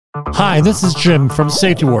Hi, this is Jim from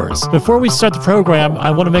Safety Wars. Before we start the program,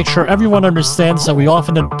 I want to make sure everyone understands that we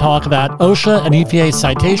often talk about OSHA and EPA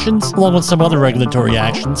citations, along with some other regulatory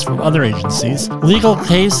actions from other agencies, legal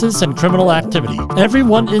cases, and criminal activity.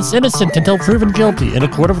 Everyone is innocent until proven guilty in a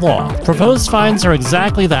court of law. Proposed fines are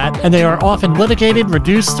exactly that, and they are often litigated,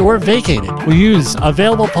 reduced, or vacated. We use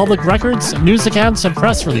available public records, news accounts, and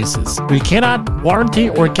press releases. We cannot warranty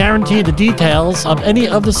or guarantee the details of any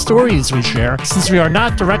of the stories we share, since we are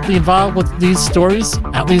not directly involved with these stories,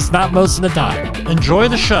 at least not most of the time. Enjoy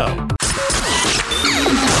the show.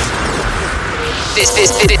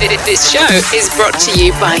 This show is brought to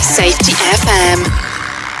you by Safety FM.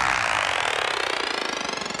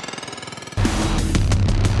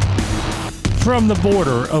 From the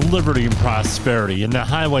border of liberty and prosperity and the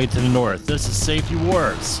highway to the north, this is Safety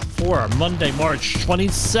Wars for Monday, March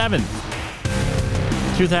 27th,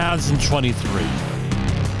 2023.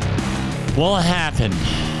 Well, it happened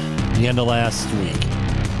the end of last week.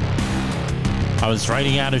 I was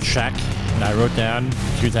writing out a check and I wrote down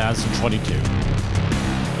 2022.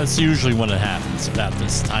 That's usually when it happens, about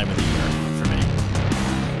this time of the year for me.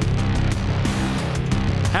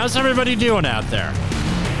 How's everybody doing out there?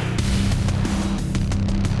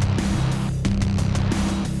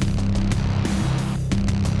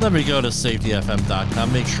 Let me go to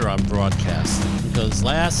safetyfm.com, make sure I'm broadcasting, because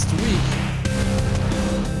last week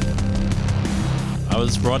I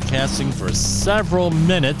was broadcasting for several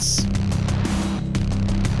minutes,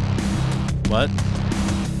 but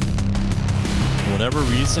for whatever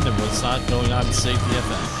reason, it was not going on Safety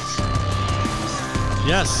FM.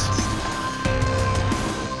 Yes,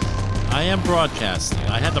 I am broadcasting.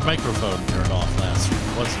 I had the microphone turned off last week.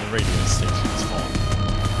 It wasn't the radio station's fault.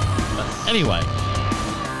 But anyway,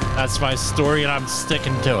 that's my story, and I'm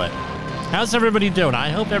sticking to it. How's everybody doing? I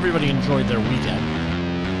hope everybody enjoyed their weekend.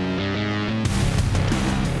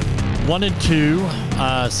 Wanted to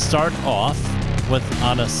start off with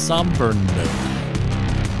on a somber note.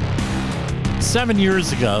 7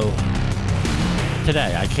 years ago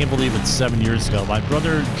today, I can't believe it's 7 years ago, my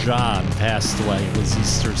brother John passed away. It was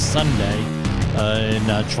Easter Sunday in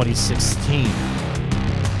 2016.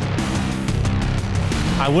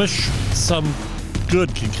 I wish some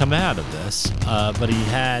good could come out of this, but he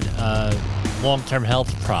had long-term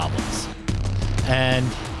health problems.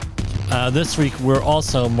 And this week, we're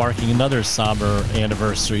also marking another somber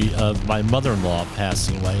anniversary of my mother-in-law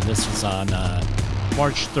passing away. This was on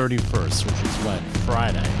March 31st, which is what?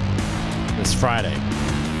 Friday. This Friday.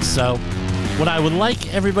 So, what I would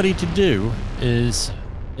like everybody to do is,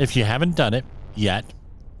 if you haven't done it yet,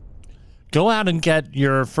 go out and get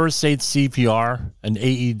your first aid CPR and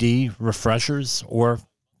AED refreshers or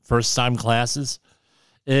first-time classes.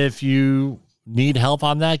 If you need help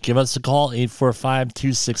on that, give us a call,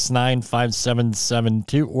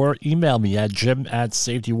 845-269-5772, or email me at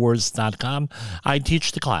jim@safetywars.com. I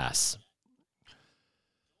teach the class.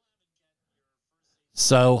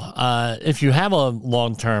 So if you have a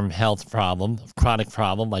long-term health problem, chronic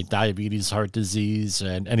problem like diabetes, heart disease,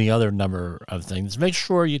 and any other number of things, make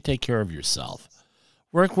sure you take care of yourself.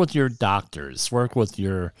 Work with your doctors, work with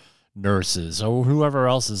your nurses, or whoever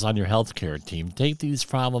else is on your healthcare team. Take these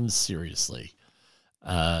problems seriously,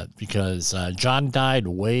 because John died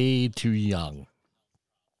way too young.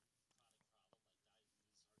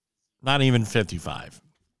 Not even 55.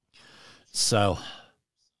 So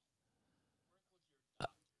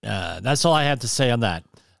that's all I have to say on that.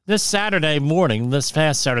 This past Saturday morning,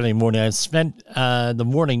 I spent the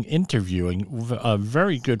morning interviewing a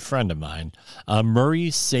very good friend of mine, Murray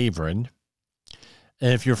Sabrin.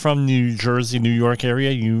 If you're from New Jersey, New York area,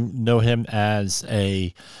 you know him as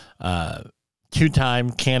a two-time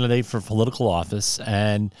candidate for political office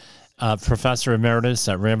and professor emeritus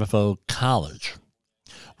at Ramapo College.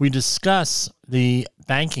 We discuss the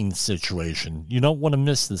banking situation. You don't want to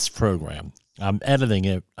miss this program. I'm editing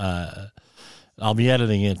it. I'll be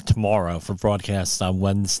editing it tomorrow for broadcast on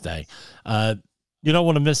Wednesday. You don't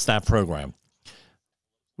want to miss that program.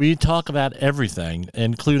 We talk about everything,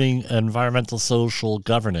 including environmental social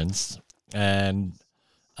governance. And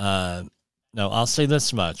I'll say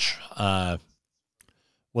this much.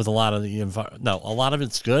 With a lot of a lot of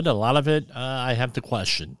it's good. A lot of it I have to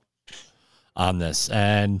question on this.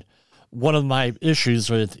 And one of my issues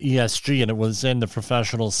with ESG, and it was in the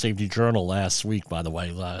Professional Safety Journal last week, by the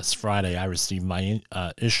way, last Friday, I received my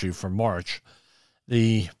issue for March.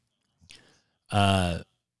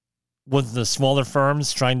 With the smaller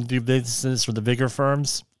firms trying to do business with the bigger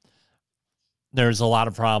firms, there's a lot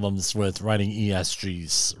of problems with writing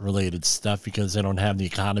ESGs related stuff because they don't have the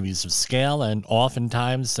economies of scale, and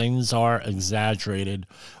oftentimes things are exaggerated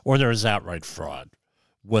or there's outright fraud.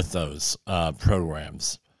 with those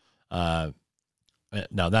programs.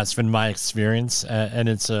 No, that's been my experience, and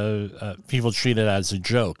it's people treat it as a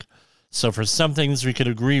joke. So for some things we could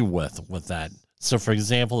agree with that. So for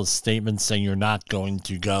example, a statement saying you're not going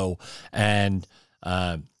to go and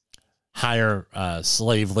hire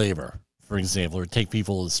slave labor, for example, or take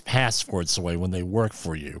people's passports away when they work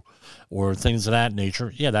for you, or things of that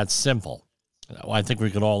nature. Yeah, that's simple. I think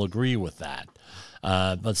we could all agree with that.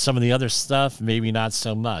 But some of the other stuff, maybe not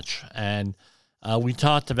so much. And we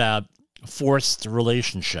talked about forced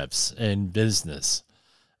relationships in business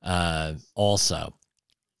also.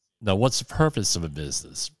 Now, what's the purpose of a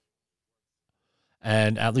business?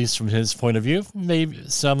 And at least from his point of view, maybe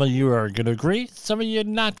some of you are going to agree, some of you are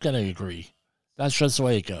not going to agree. That's just the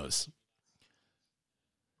way it goes.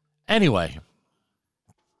 Anyway.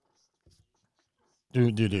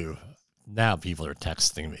 Now people are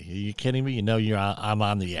texting me. Are you kidding me? You know I'm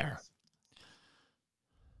on the air.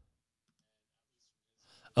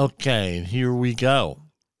 Okay, here we go.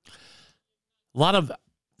 A lot of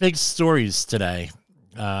big stories today.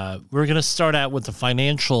 We're going to start out with the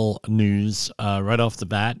financial news right off the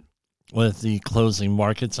bat with the closing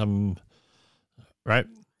markets. Right.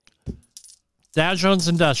 Dow Jones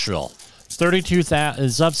Industrial, 32,000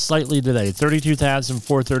 is up slightly today,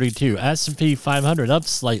 32,432. S&P 500 up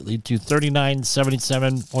slightly to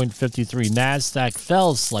 3977.53. Nasdaq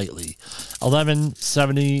fell slightly,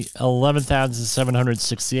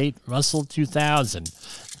 11,768. Russell 2000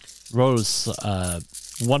 rose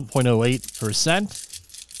 1.08%.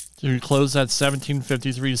 to close at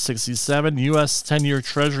 1753.67. U.S. 10-year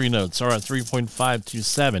Treasury notes are at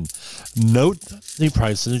 3.527. Note the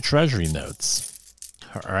price of the Treasury notes.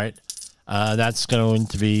 All right. That's going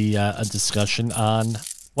to be a discussion on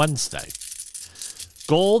Wednesday.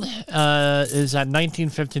 Gold is at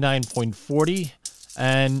 1959.40,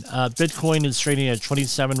 and Bitcoin is trading at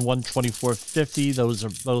 27,124.50. Those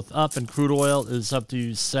are both up, and crude oil is up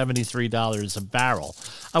to $73 a barrel.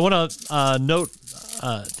 I want to note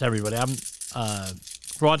to everybody, I'm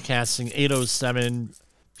broadcasting 8:07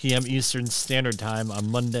 p.m. Eastern Standard Time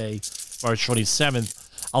on Monday, March 27th.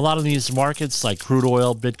 A lot of these markets, like crude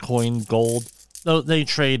oil, Bitcoin, gold, they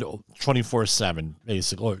trade 24/7,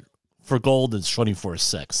 basically. Or for gold, it's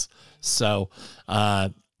 24/6. So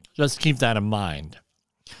just keep that in mind.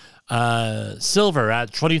 Silver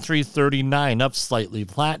at 23.39, up slightly.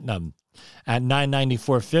 Platinum at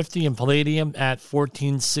 994.50, and palladium at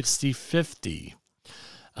 1460.50.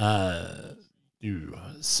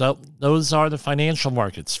 So those are the financial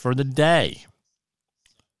markets for the day.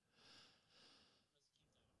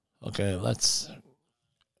 Okay, let's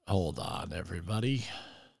hold on, everybody.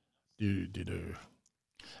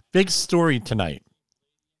 Big story tonight.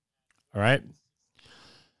 All right.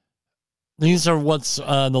 These are what's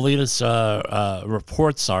the latest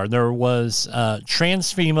reports are. There was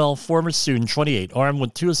trans female former student, 28, armed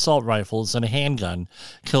with 2 assault rifles and a handgun,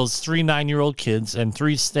 kills 3 9-year-old kids and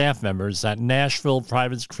 3 staff members at Nashville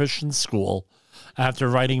Private Christian School after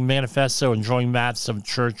writing manifesto and drawing maps of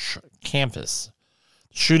church campus.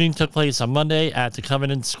 The shooting took place on Monday at the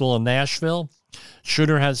Covenant School in Nashville.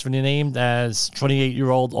 Shooter has been named as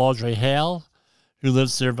 28-year-old Audrey Hale, who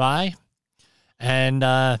lives nearby.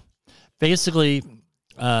 And basically,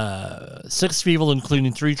 6 people,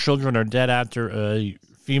 including 3 children, are dead after a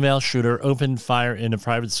female shooter opened fire in a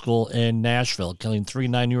private school in Nashville, killing 3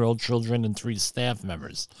 9-year-old children and 3 staff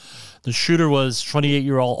members. The shooter was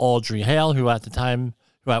 28-year-old Audrey Hale, who at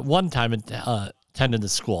one time attended the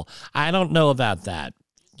school. I don't know about that.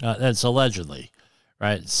 That's allegedly,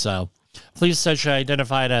 right? So, police said she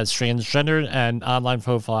identified as transgender, and online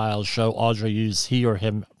profiles show Audrey used he or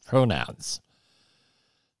him pronouns.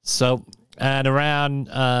 So, and around,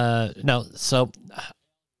 so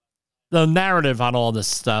the narrative on all this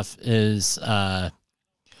stuff is, the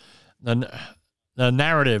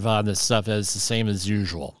narrative on this stuff is the same as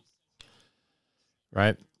usual,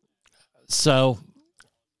 right? So,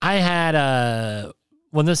 I had,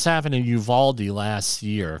 when this happened in Uvalde last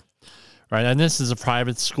year, right, and this is a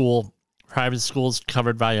private school. Private schools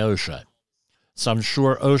covered by OSHA. So I'm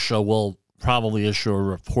sure OSHA will probably issue a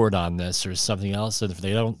report on this or something else. And if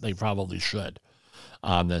they don't, they probably should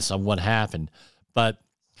on this, on what happened. But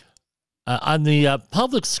on the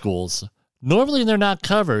public schools, normally they're not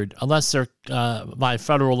covered unless they're by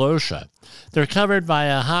federal OSHA. They're covered by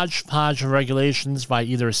a hodgepodge of regulations by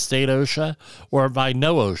either state OSHA or by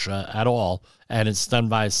no OSHA at all. And it's done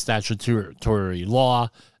by statutory law,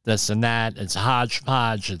 this and that. It's a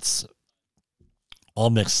hodgepodge. It's all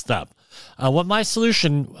mixed up. What my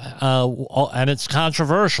solution, and it's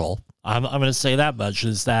controversial, I'm going to say that much,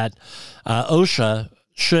 is that OSHA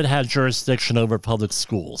should have jurisdiction over public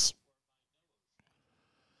schools.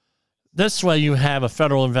 This way you have a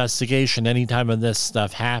federal investigation anytime this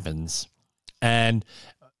stuff happens, and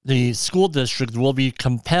the school district will be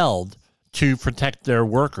compelled to protect their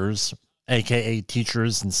workers, aka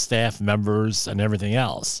teachers and staff members and everything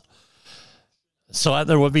else. So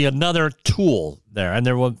there will be another tool there, and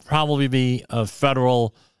there will probably be a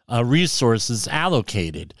federal resources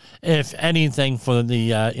allocated, if anything, for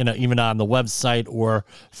the even on the website or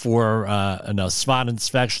for spot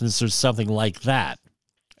inspections or something like that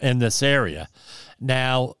in this area.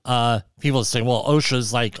 Now, people say, well,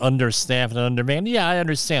 OSHA's like understaffed and undermanned. Yeah, I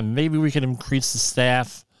understand. Maybe we can increase the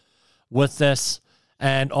staff with this.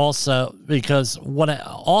 And also, because what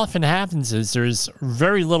often happens is there's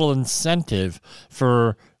very little incentive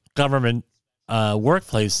for government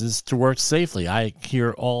workplaces to work safely. I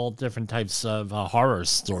hear all different types of horror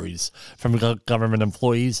stories from government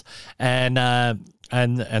employees and their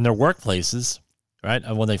workplaces, right?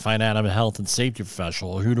 And when they find out I'm a health and safety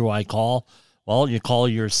professional, who do I call? Well, you call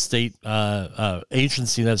your state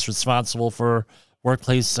agency that's responsible for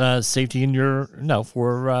workplace safety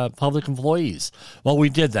for public employees. Well, we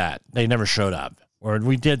did that. They never showed up. Or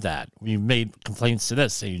we did that. We made complaints to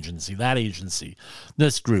this agency, that agency,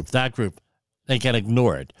 this group, that group. They get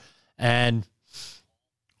ignored. And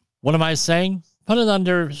what am I saying? Put it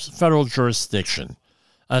under federal jurisdiction.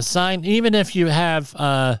 Assign, even if you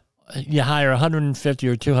have, you hire 150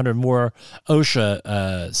 or 200 more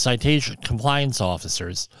OSHA citation compliance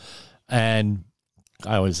officers, and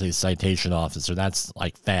I always say citation officer. That's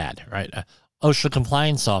like fad, right? OSHA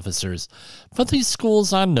compliance officers. Put these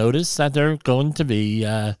schools on notice that they're going to be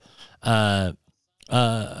that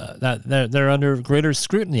they're under greater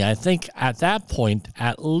scrutiny. I think at that point,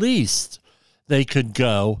 at least they could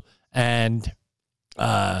go and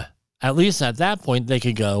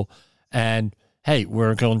hey,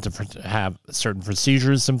 we're going to have certain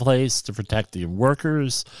procedures in place to protect the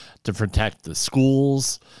workers, to protect the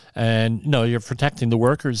schools. And, you're protecting the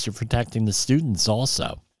workers, you're protecting the students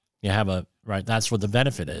also. You have that's what the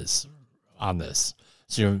benefit is on this.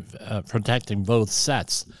 So you're protecting both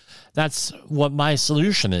sets. That's what my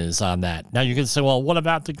solution is on that. Now you can say, well, what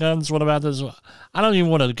about the guns? What about this? I don't even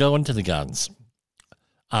want to go into the guns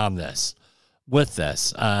on this. With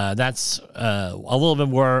this, that's a little bit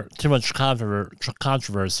more too much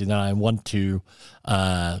controversy than I want to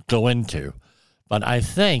go into. But I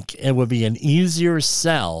think it would be an easier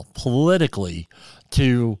sell politically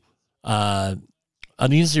to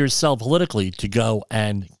go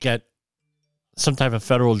and get some type of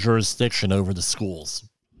federal jurisdiction over the schools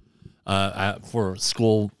for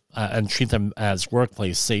school and treat them as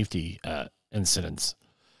workplace safety incidents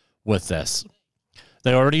with this.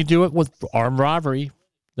 They already do it with armed robbery.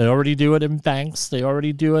 They already do it in banks. They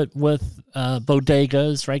already do it with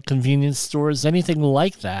bodegas, right? Convenience stores, anything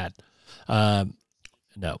like that.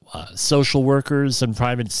 Social workers in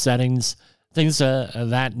private settings, things of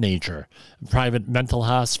that nature. Private mental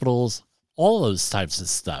hospitals, all those types of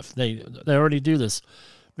stuff. They already do this.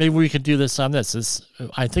 Maybe we could do this on this. This,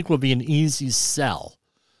 I think, would be an easy sell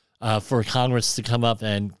for Congress to come up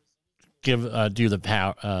and do the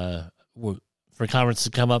power. For Congress to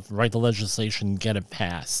come up, write the legislation, and get it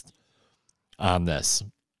passed on this.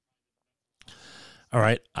 All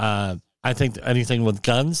right. I think anything with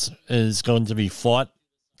guns is going to be fought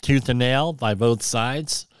tooth and nail by both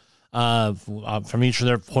sides from each of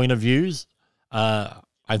their point of views. I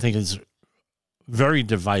think is very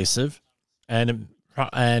divisive, and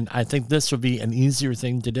I think this would be an easier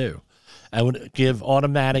thing to do. I would give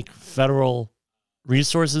automatic federal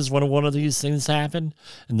resources when one of these things happen,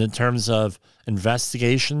 in the terms of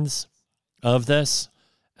investigations of this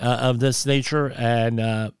nature,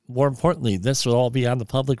 and more importantly, this will all be on the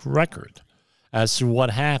public record as to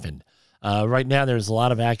what happened. Right now, there's a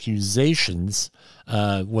lot of accusations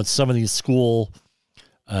with some of these school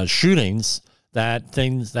shootings, that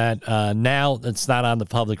things that now it's not on the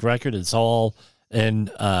public record. It's all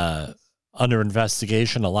in under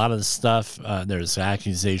investigation. A lot of the stuff, there's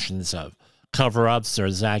accusations of cover-ups,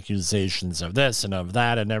 there's accusations of this and of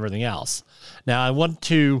that and everything else. Now, I want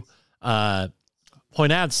to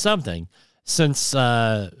point out something. Since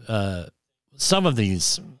some of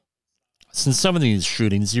these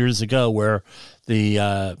shootings years ago, where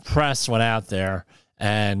the press went out there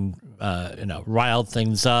and riled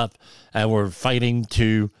things up, and were fighting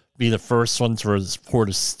to be the first one to report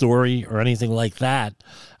a story or anything like that,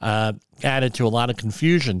 added to a lot of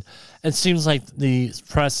confusion. It seems like the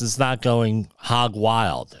press is not going hog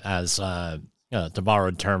wild, as to borrow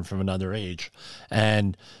a term from another age,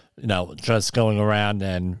 and just going around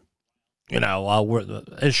and we're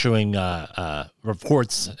issuing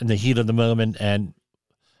reports in the heat of the moment and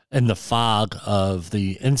in the fog of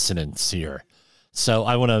the incidents here. So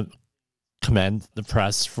I want to commend the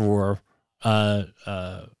press for, not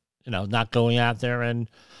going out there and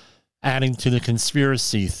adding to the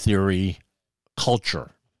conspiracy theory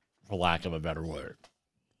culture, for lack of a better word.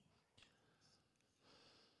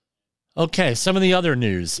 Okay, some of the other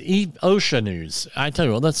news. OSHA news. I tell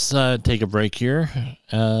you what, let's take a break here.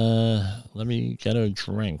 Let me get a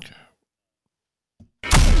drink.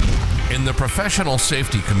 In the professional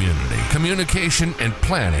safety community, communication and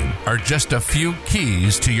planning are just a few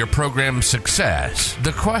keys to your program's success.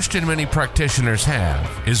 The question many practitioners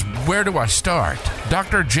have is, where do I start?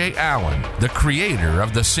 Dr. Jay Allen, the creator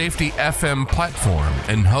of the Safety FM platform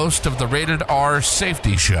and host of the Rated R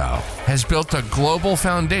Safety Show, has built a global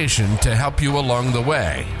foundation to help you along the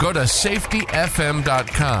way. Go to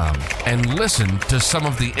safetyfm.com and listen to some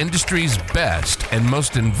of the industry's best and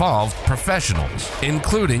most involved professionals,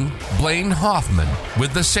 including Blaine Hoffman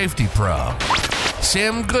with the Safety Pro,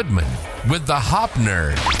 Sam Goodman with the Hop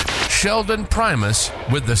Nerd, Sheldon Primus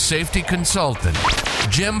with the Safety Consultant,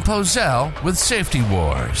 Jim Pozell with Safety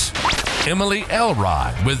Wars, Emily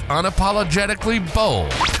Elrod with Unapologetically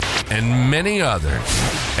Bold, and many others.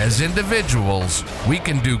 As individuals, we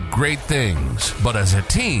can do great things, but as a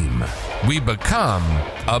team, we become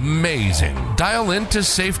amazing. Dial into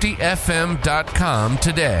safetyfm.com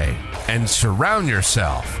today and surround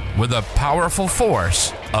yourself with a powerful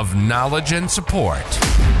force of knowledge and support.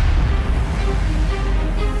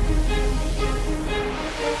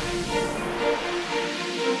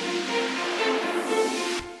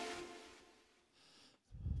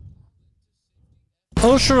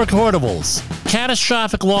 OSHA recordables,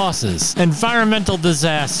 catastrophic losses, environmental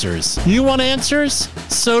disasters. You want answers?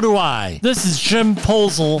 So do I. This is Jim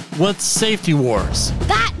Pozell with Safety Wars.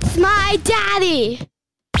 That's my daddy.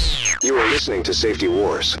 You are listening to Safety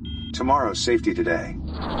Wars. Tomorrow's Safety Today.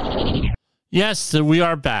 Yes, we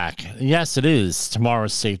are back. Yes, it is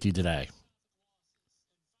tomorrow's Safety Today.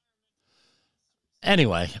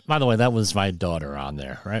 Anyway, by the way, that was my daughter on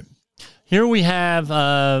there, right? Here we have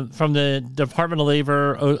from the Department of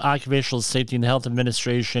Labor, Occupational Safety and Health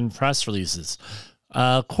Administration press releases.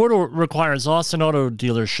 Court requires Austin Auto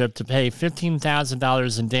Dealership to pay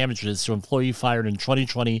 $15,000 in damages to employee fired in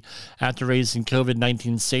 2020 after raising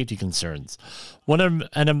COVID-19 safety concerns. When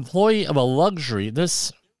an employee of a luxury,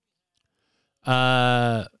 this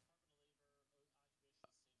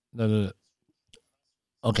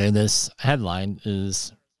this headline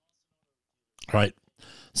is right.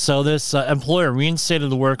 So this employer reinstated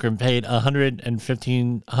the worker and paid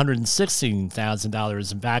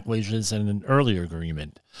 $116,000 in back wages in an earlier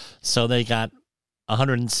agreement. So they got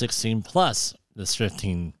 $116,000 plus this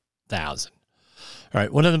 $15,000. All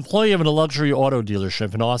right. When an employee of a luxury auto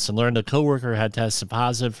dealership in Austin learned a coworker had tested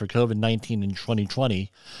positive for COVID-19 in 2020,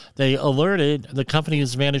 they alerted the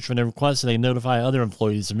company's management and requested they notify other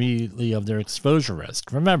employees immediately of their exposure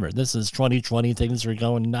risk. Remember, this is 2020. Things are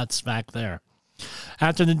going nuts back there.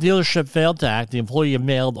 After the dealership failed to act, the employee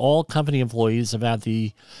mailed all company employees about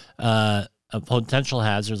the potential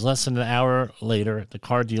hazards. Less than an hour later, the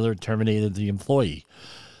car dealer terminated the employee.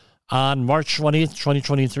 On March 20th,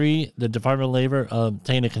 2023, the Department of Labor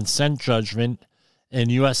obtained a consent judgment in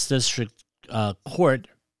U.S. District Court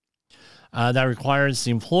that requires the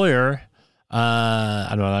employer,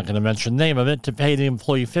 I'm not going to mention the name of it, to pay the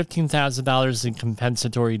employee $15,000 in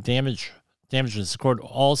compensatory damages. The court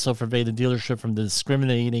also forbade the dealership from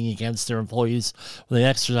discriminating against their employees when they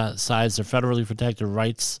exercise their federally protected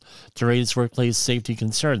rights to raise workplace safety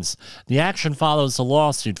concerns. The action follows a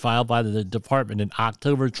lawsuit filed by the department in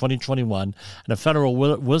October 2021 and a federal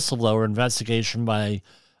whistleblower investigation by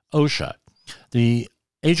OSHA. The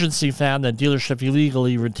agency found that dealership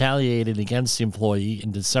illegally retaliated against the employee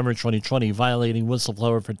in December 2020, violating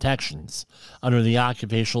whistleblower protections under the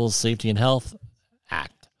Occupational Safety and Health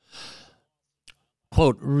Act.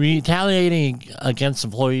 Quote, retaliating against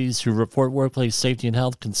employees who report workplace safety and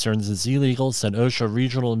health concerns is illegal, said OSHA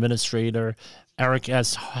Regional Administrator Eric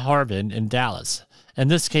S. Harbin in Dallas. In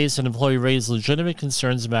this case, an employee raised legitimate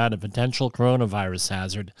concerns about a potential coronavirus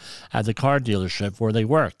hazard at the car dealership where they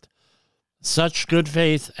worked. Such good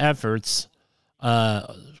faith alerts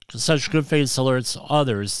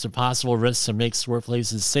others to possible risks and makes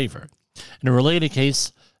workplaces safer. In a related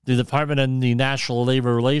case, the Department and the National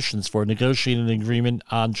Labor Relations Board negotiated an agreement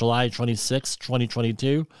on July 26,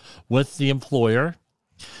 2022 with the employer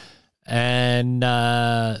And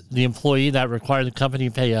the employee that required the company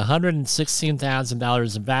to pay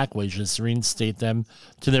 $116,000 in back wages to reinstate them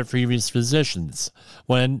to their previous positions.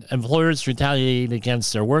 When employers retaliate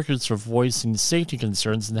against their workers for voicing safety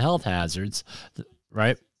concerns and health hazards,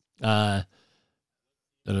 right? Going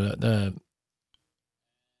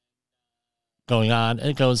on,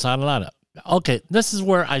 it goes on and on. Okay, this is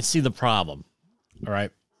where I see the problem. All right.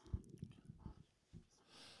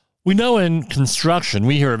 We know in construction,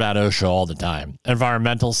 we hear about OSHA all the time.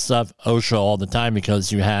 Environmental stuff, OSHA all the time,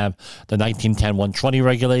 because you have the 1910-120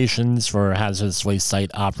 regulations for hazardous waste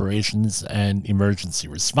site operations and emergency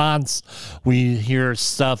response. We hear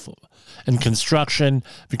stuff in construction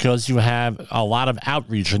because you have a lot of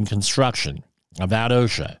outreach in construction about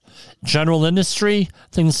OSHA. General industry,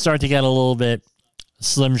 things start to get a little bit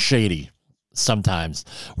slim shady sometimes,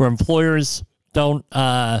 where employers don't...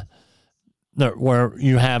 where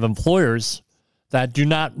you have employers that do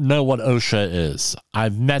not know what OSHA is.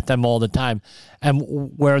 I've met them all the time. And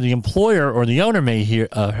where the employer or the owner may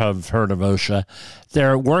have heard of OSHA,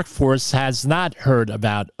 their workforce has not heard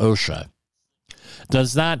about OSHA.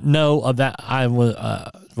 Does not know about... I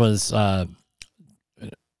was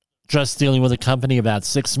just dealing with a company about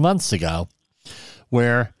 6 months ago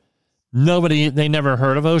where they never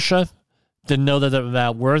heard of OSHA, didn't know that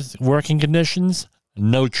about working conditions,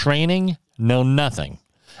 no training, no nothing.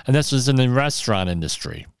 And this was in the restaurant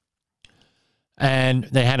industry. And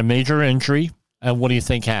they had a major injury. And what do you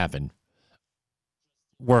think happened?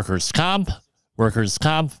 Workers' comp.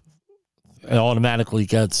 It automatically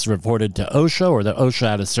gets reported to OSHA, or the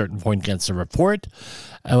OSHA at a certain point gets a report.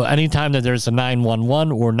 Anytime that there's a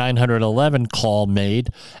 911 or 911 call made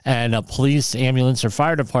and a police, ambulance, or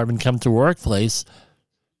fire department come to a workplace,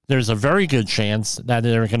 there's a very good chance that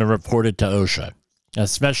they're going to report it to OSHA,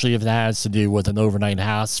 especially if it has to do with an overnight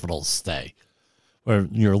hospital stay where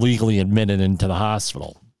you're legally admitted into the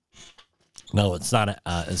hospital. No, it's not.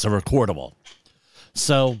 It's a recordable.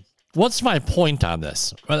 So what's my point on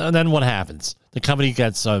this? And then what happens? The company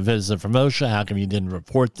gets a visit from OSHA. How come you didn't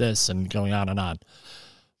report this? And going on and on.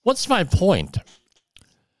 What's my point?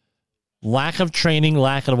 Lack of training,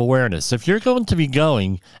 lack of awareness. If you're going to be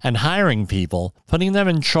going and hiring people, putting them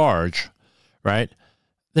in charge, right,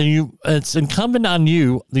 then it's incumbent on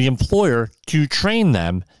you, the employer, to train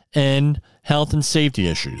them in health and safety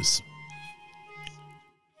issues.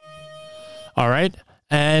 All right?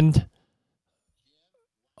 And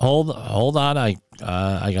hold on. I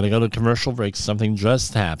got to go to commercial break. Something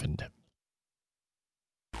just happened.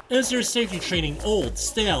 Is your safety training old,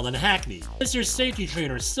 stale, and hackneyed? Is your safety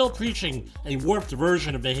trainer still preaching a warped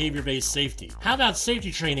version of behavior-based safety? How about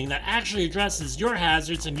safety training that actually addresses your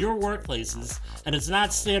hazards in your workplaces and is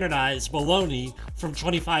not standardized baloney from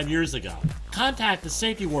 25 years ago? Contact the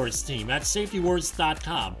Safety Wars team at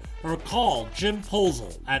safetywars.com or call Jim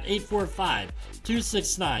Posel at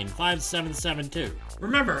 845-269-5772.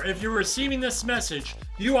 Remember, if you're receiving this message,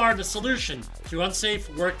 you are the solution to unsafe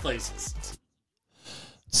workplaces.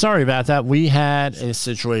 Sorry about that. We had a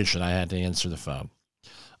situation. I had to answer the phone.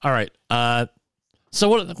 All right. So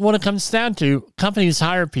what it comes down to, companies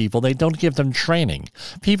hire people. They don't give them training.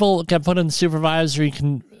 People get put in supervisory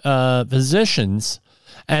positions,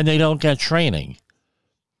 and they don't get training.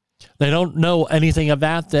 They don't know anything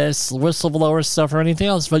about this whistleblower stuff or anything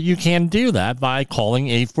else, but you can do that by calling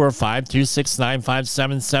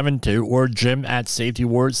 845-269-5772 or Jim at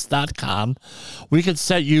safetywars.com. We could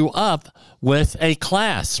set you up with a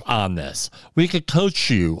class on this. We could coach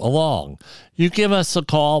you along. You give us a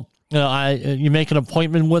call. You make an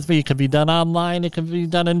appointment with me. It could be done online. It could be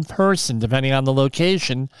done in person, depending on the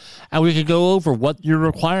location. And we could go over what your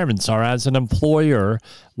requirements are as an employer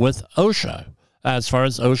with OSHA, as far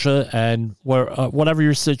as OSHA and whatever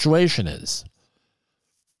your situation is.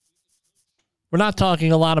 We're not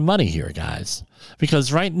talking a lot of money here, guys,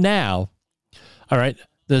 because right now, all right,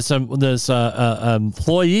 this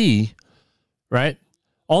employee, right,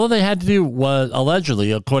 all that they had to do was,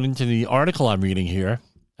 allegedly, according to the article I'm reading here,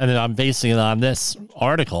 and then I'm basing it on this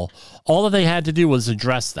article, all that they had to do was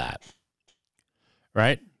address that,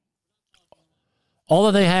 right? All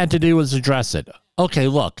that they had to do was address it. Okay,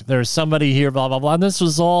 look, there's somebody here, blah, blah, blah. And this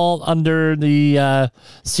was all under the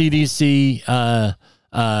CDC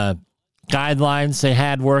guidelines they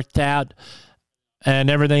had worked out and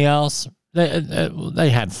everything else. They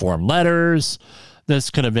had form letters. This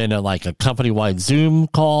could have been a company-wide Zoom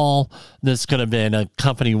call. This could have been a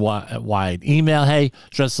company-wide email. Hey,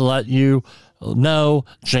 just to let you know,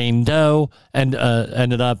 Jane Doe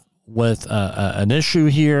ended up with an issue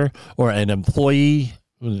here, or an employee.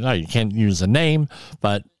 No, you can't use a name,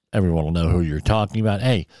 but everyone will know who you're talking about.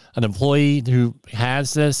 Hey, an employee who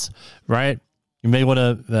has this, right? You may want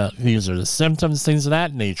to, these are the symptoms, things of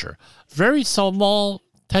that nature. Very small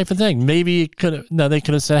type of thing. Maybe they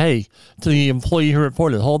could have said, hey, to the employee who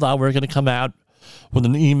reported, hold on, we're going to come out with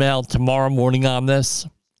an email tomorrow morning on this.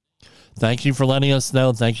 Thank you for letting us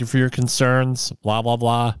know. Thank you for your concerns, blah, blah,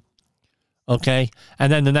 blah. Okay.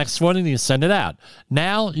 And then the next morning you send it out.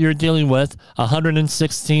 Now you're dealing with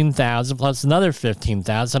 $116,000 plus another $15,000,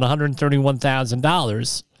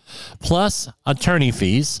 $131,000 plus attorney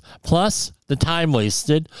fees, plus the time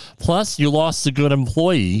wasted, plus you lost a good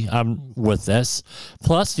employee with this,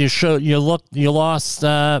 plus you lost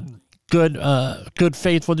good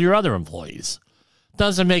faith with your other employees.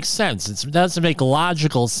 Doesn't make sense. It doesn't make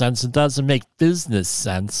logical sense. It doesn't make business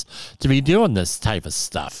sense to be doing this type of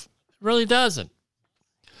stuff. It really doesn't.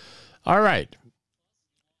 All right.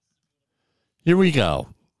 Here we go.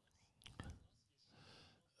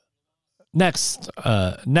 Next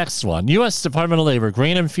one. U.S. Department of Labor,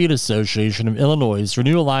 Grain and Feed Association of Illinois'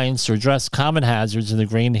 Renew Alliance to address common hazards in the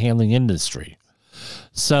grain handling industry.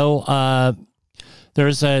 So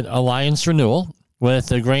there's an alliance renewal with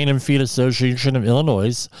the Grain and Feed Association of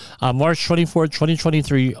Illinois. On March 24,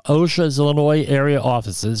 2023, OSHA's Illinois area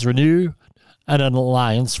offices renewed an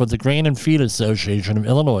alliance with the Grain and Feed Association of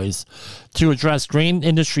Illinois to address grain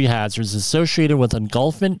industry hazards associated with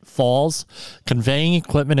engulfment, falls, conveying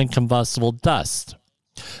equipment, and combustible dust.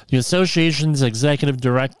 The association's executive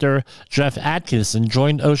director, Jeff Atkinson,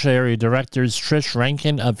 joined OSHA area directors Trish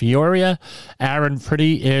Rankin of Peoria, Aaron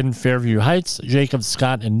Pretty in Fairview Heights, Jacob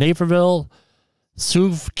Scott in Naperville,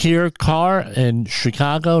 Suvkir Carr in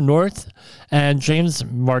Chicago North, and James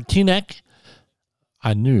Martinek.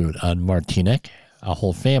 I knew on Martinek, a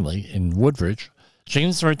whole family in Woodbridge.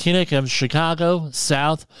 James Martinek of Chicago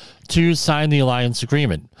South to sign the alliance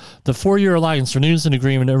agreement. The 4-year alliance renews an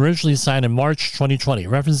agreement originally signed in March 2020.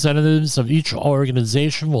 Representatives of each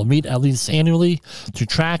organization will meet at least annually to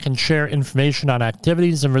track and share information on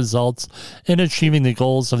activities and results in achieving the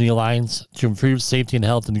goals of the alliance to improve safety and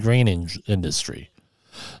health in the grain industry.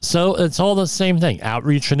 So it's all the same thing.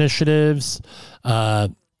 Outreach initiatives,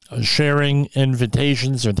 sharing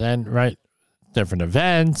invitations, or then, right, different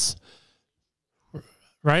events,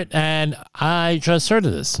 right? And I just heard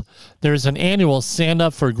of this. There's an annual Stand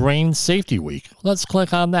Up for Grain Safety Week. Let's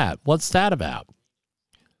click on that. What's that about?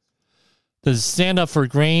 The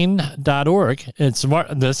standupforgrain.org. It's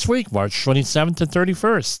this week, March 27th to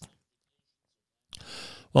 31st.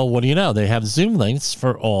 Well, what do you know? They have Zoom links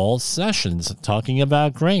for all sessions talking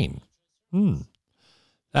about grain.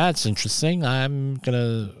 That's interesting. I'm going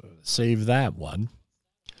to save that one.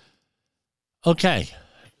 Okay.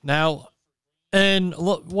 Now, and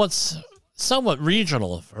what's somewhat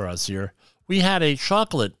regional for us here, we had a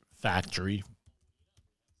chocolate factory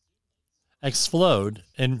explode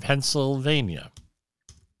in Pennsylvania.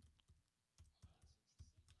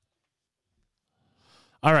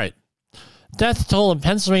 All right. Death toll in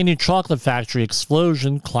Pennsylvania chocolate factory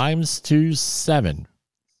explosion climbs to 7.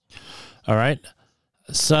 All right.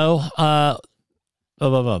 So,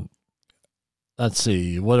 let's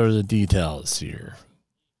see. What are the details here?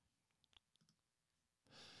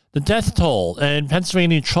 The death toll in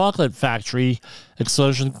Pennsylvania chocolate factory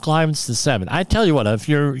explosion climbs to 7. I tell you what, if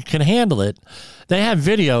you can handle it, they have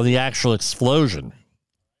video of the actual explosion.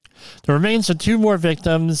 The remains of 2 more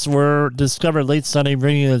victims were discovered late Sunday,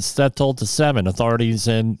 bringing its death toll to 7, authorities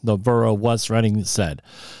in the borough of West Reading said.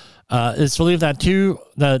 It's believed that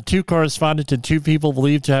the two corresponded to 2 people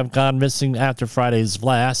believed to have gone missing after Friday's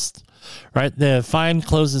blast. Right, the fine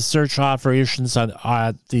closes search operations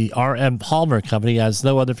at the R.M. Palmer Company as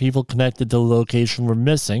no other people connected to the location were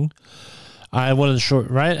missing.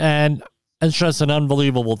 And it's just an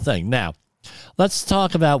unbelievable thing. Now, let's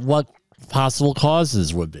talk about what possible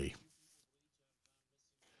causes would be.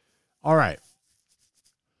 All right,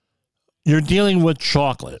 you're dealing with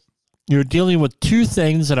chocolate. You're dealing with 2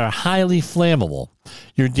 things that are highly flammable.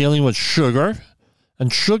 You're dealing with sugar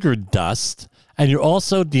and sugar dust. And you're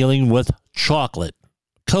also dealing with chocolate,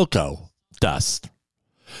 cocoa dust,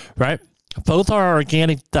 right? Both are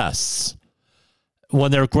organic dusts. When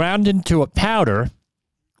they're ground into a powder,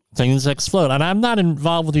 things explode. And I'm not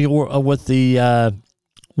involved with the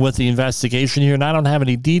investigation here, and I don't have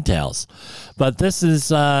any details. But this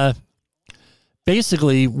is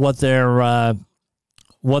basically this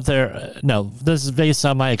is based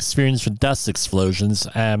on my experience with dust explosions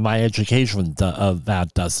and my education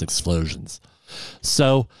about dust explosions.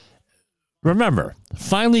 So remember,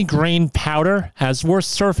 finely grained powder has more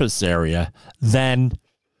surface area than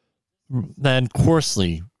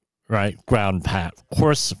coarsely ground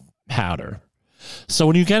coarse powder. So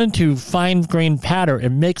when you get into fine-grained powder, it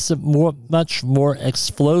makes it much more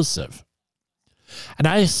explosive. And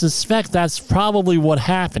I suspect that's probably what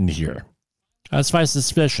happened here. That's my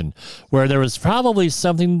suspicion, where there was probably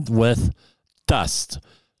something with dust.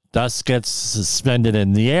 Dust gets suspended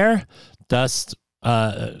in the air. Dust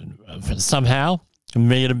somehow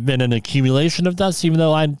may have been an accumulation of dust, even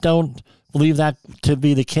though I don't believe that to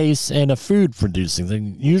be the case in a food-producing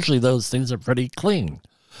thing. Usually those things are pretty clean.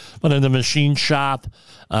 But in the machine shop,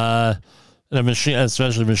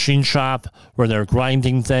 especially machine shop, where they're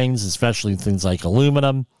grinding things, especially things like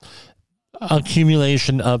aluminum,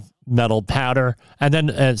 accumulation of metal powder, and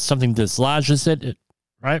then something dislodges it,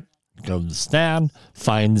 right? Goes down,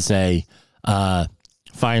 finds a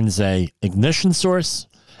ignition source,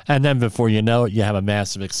 and then before you know it, you have a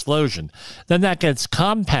massive explosion. Then that gets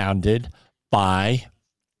compounded by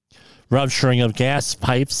rupturing of gas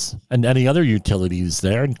pipes and any other utilities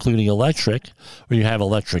there, including electric, where you have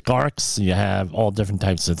electric arcs, you have all different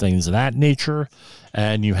types of things of that nature,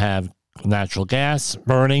 and you have natural gas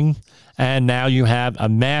burning, and now you have a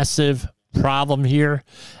massive problem here.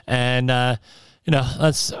 And,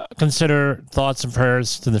 let's consider thoughts and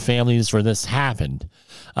prayers to the families where this happened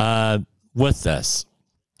with this.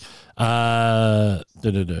 What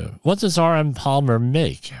does R.M. Palmer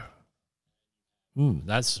make?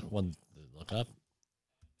 That's one to look up.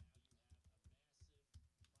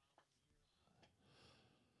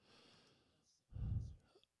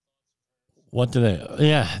 What do they?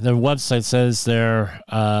 Yeah, their website says they're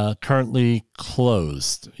currently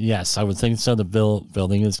closed. Yes, I would think so. The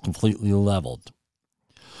building is completely leveled.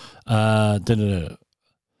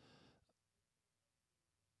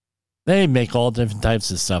 They make all different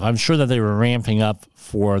types of stuff. I'm sure that they were ramping up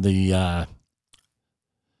for the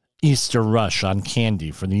Easter rush on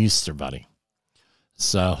candy for the Easter Bunny.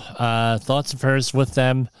 So, thoughts and prayers with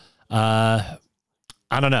them. I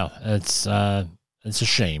don't know. It's a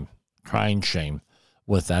shame. Crying shame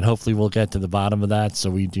with that. Hopefully we'll get to the bottom of that so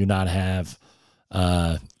we do not have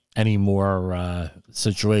any more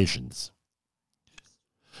situations.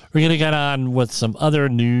 We're going to get on with some other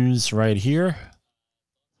news right here.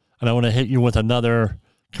 And I want to hit you with another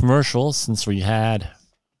commercial since we had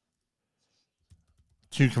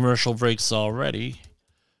 2 commercial breaks already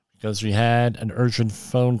because we had an urgent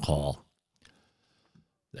phone call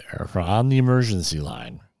there on the emergency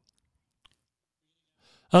line.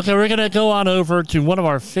 Okay, we're going to go on over to one of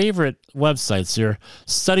our favorite websites here,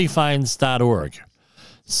 studyfinds.org.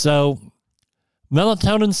 So,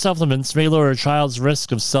 melatonin supplements may lower a child's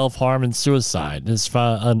risk of self-harm and suicide. This is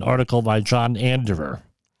an article by John Anderer.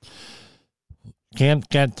 Can't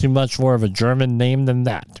get too much more of a German name than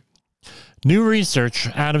that. New research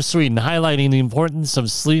out of Sweden highlighting the importance of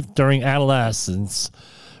sleep during adolescence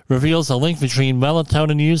reveals a link between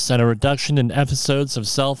melatonin use and a reduction in episodes of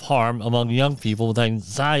self-harm among young people with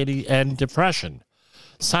anxiety and depression.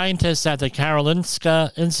 Scientists at the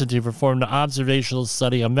Karolinska Institute performed an observational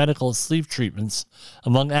study on medical sleep treatments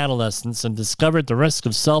among adolescents and discovered the risk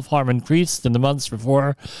of self-harm increased in the months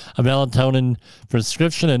before a melatonin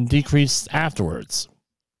prescription and decreased afterwards,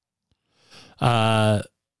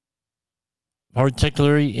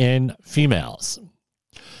 particularly in females.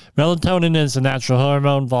 Melatonin is a natural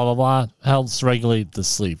hormone, blah, blah, blah, helps regulate the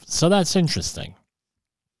sleep. So that's interesting.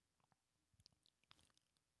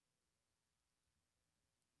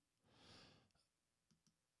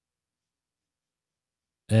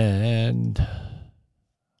 And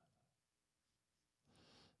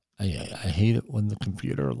I hate it when the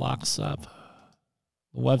computer locks up.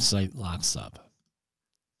 The website locks up.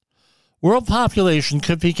 World population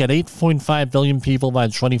could peak at 8.5 billion people by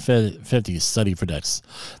 2050, study predicts.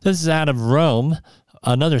 This is out of Rome.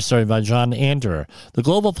 Another story by John Anderer. The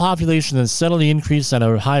global population has steadily increased at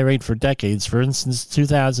a high rate for decades. For instance,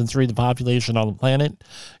 2003, the population on the planet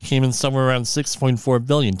came in somewhere around 6.4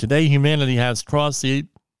 billion. Today, humanity has crossed the 8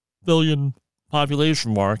 billion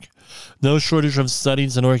population mark. No shortage of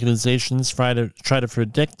studies and organizations try to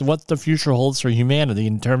predict what the future holds for humanity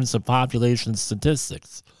in terms of population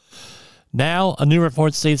statistics. Now, a new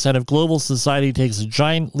report states that if global society takes a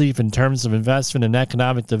giant leap in terms of investment in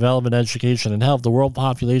economic development, education, and health, the world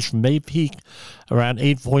population may peak around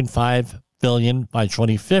 8.5 billion by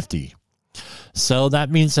 2050. So that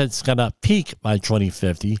means that it's going to peak by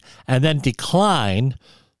 2050 and then decline,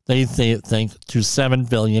 they think, to 7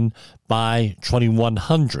 billion by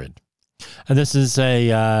 2100. And this is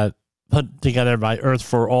a put together by Earth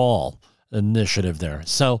for All initiative there.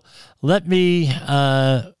 So let me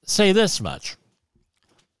say this much.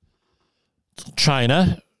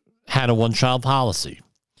 China had a one-child policy.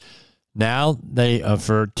 Now they,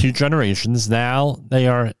 for 2 generations, now they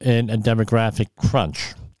are in a demographic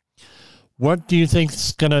crunch. What do you think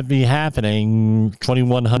is going to be happening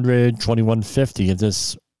 2100, 2150 if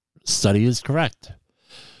this study is correct?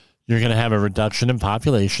 You're going to have a reduction in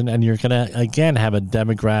population, and you're going to, again, have a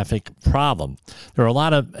demographic problem. There are a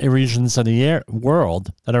lot of regions of the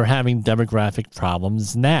world that are having demographic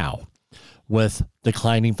problems now with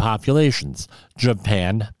declining populations,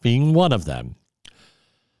 Japan being one of them.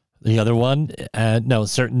 The other one,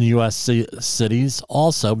 certain U.S. cities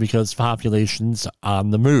also, because population's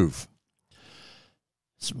on the move.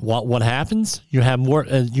 So what happens? You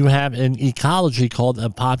have an ecology called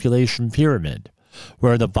a population pyramid,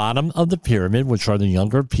 where the bottom of the pyramid, which are the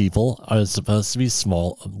younger people, are supposed to be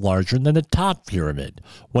larger than the top pyramid.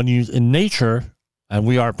 When you, in nature, and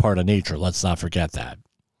we are part of nature, let's not forget that.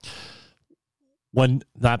 When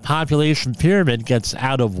that population pyramid gets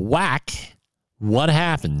out of whack, what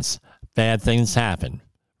happens? Bad things happen.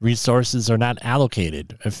 Resources are not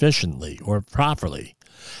allocated efficiently or properly.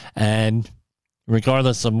 And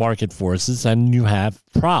regardless of market forces, and you have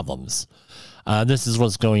problems. This is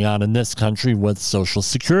what's going on in this country with Social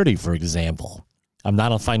Security, for example. I'm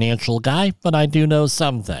not a financial guy, but I do know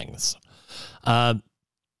some things.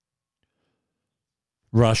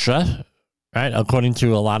 Russia, right, according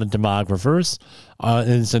to a lot of demographers,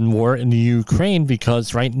 is in war in the Ukraine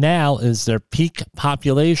because right now is their peak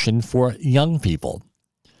population for young people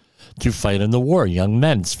to fight in the war, young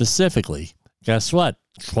men specifically. Guess what?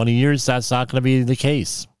 20 years, that's not going to be the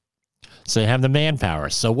case. So they have the manpower.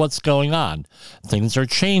 So what's going on? Things are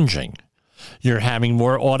changing. You're having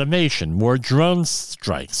more automation, more drone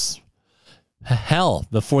strikes. Hell,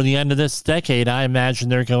 before the end of this decade, I imagine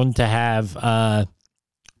they're going to have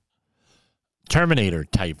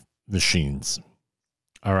Terminator-type machines,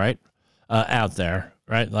 all right, out there,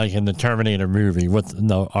 right? Like in the Terminator movie with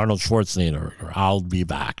Arnold Schwarzenegger, or I'll Be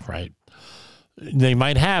Back, right? They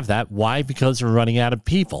might have that. Why? Because they're running out of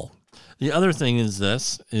people. The other thing is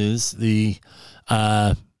the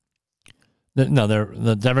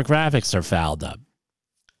demographics are fouled up.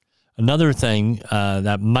 Another thing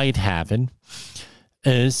that might happen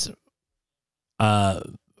is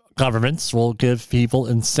governments will give people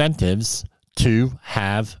incentives to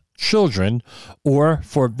have children or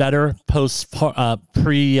for better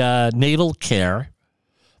prenatal care,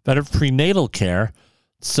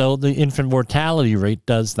 so the infant mortality rate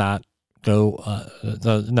does not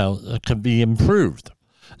could be improved.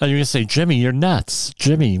 Now you're going to say, Jimmy, you're nuts.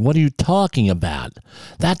 Jimmy, what are you talking about?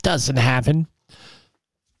 That doesn't happen.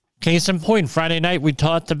 Case in point, Friday night we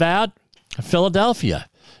talked about Philadelphia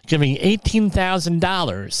giving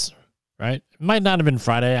 $18,000, right? It might not have been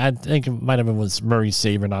Friday. I think it might have been was Murray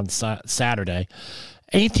Sabin on Saturday.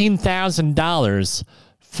 $18,000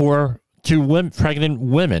 for 2 pregnant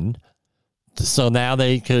women, so now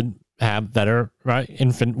they could have better, right,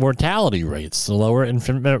 infant mortality rates, the lower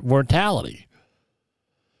infant mortality,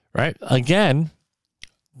 right? Again,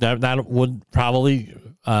 that would probably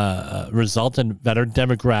result in better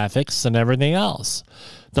demographics and everything else.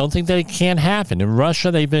 Don't think that it can't happen. In Russia,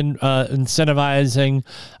 they've been incentivizing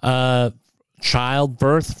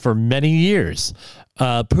childbirth for many years.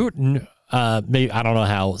 Putin, maybe, I don't know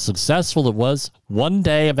how successful it was, one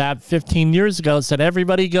day about 15 years ago said,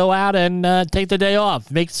 everybody go out and take the day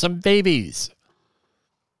off, make some babies,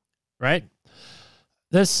 right?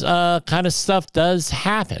 This kind of stuff does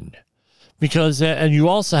happen because, and you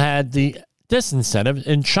also had the disincentive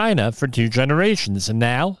in China for 2 generations. And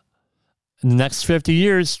now, in the next 50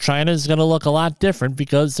 years, China is going to look a lot different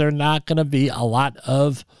because there are not going to be a lot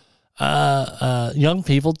of young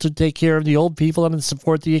people to take care of the old people and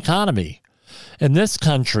support the economy. In this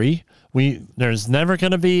country, there's never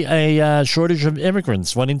going to be a shortage of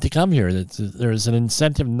immigrants wanting to come here. There's an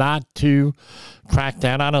incentive not to crack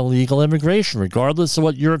down on illegal immigration, regardless of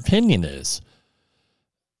what your opinion is,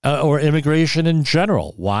 or immigration in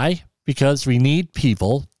general. Why? Because we need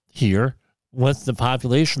people here with the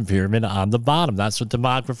population pyramid on the bottom. That's what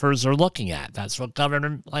demographers are looking at. That's what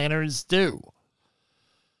government planners do.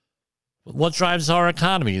 What drives our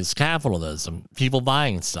economy is capitalism, people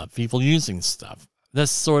buying stuff, people using stuff.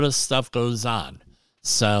 This sort of stuff goes on.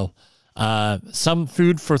 So some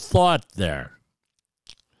food for thought there.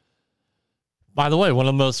 By the way, one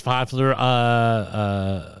of the most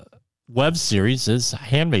popular web series is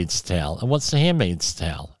Handmaid's Tale. And what's The Handmaid's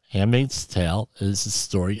Tale? Handmaid's Tale is a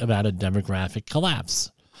story about a demographic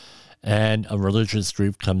collapse. And a religious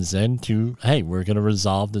group comes in to, hey, we're going to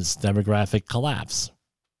resolve this demographic collapse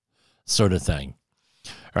sort of thing,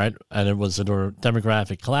 right? And it was a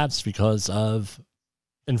demographic collapse because of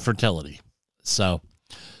infertility. So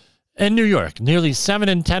In New York, nearly 7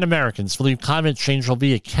 in 10 Americans believe climate change will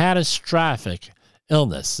be a catastrophic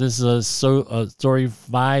illness. This is a story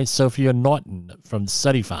by Sophia Norton from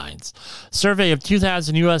Study Finds. Survey of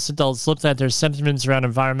 2,000 U.S. adults looked at their sentiments around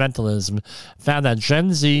environmentalism, found that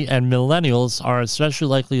Gen Z and millennials are especially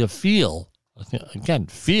likely to feel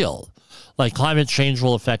like climate change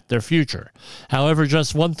will affect their future. However,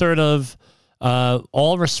 just 1/3 of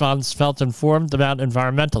all respondents felt informed about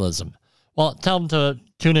environmentalism. Well, tell them to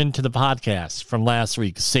tune into the podcast from last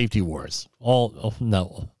week, Safety Wars.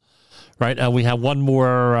 Right? We have one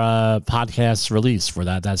more podcast release for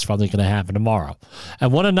that. That's probably going to happen tomorrow.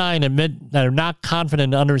 And 1 in 9 admit that are not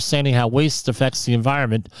confident in understanding how waste affects the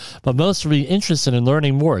environment, but most will be interested in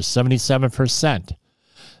learning more, 77%.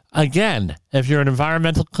 Again, if you're an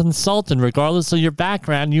environmental consultant, regardless of your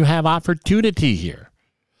background, you have opportunity here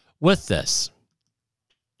with this.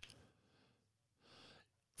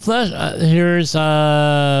 Here's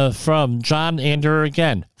from John Ander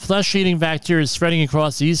again. Flesh-eating bacteria spreading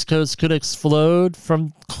across the East Coast could explode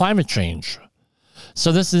from climate change.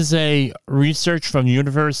 So this is a research from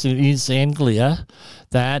University of East Anglia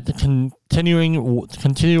that the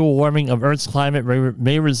continual warming of Earth's climate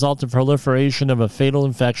may result in proliferation of a fatal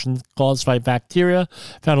infection caused by bacteria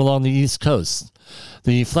found along the East Coast.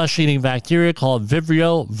 The flesh-eating bacteria, called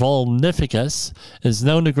Vibrio vulnificus, is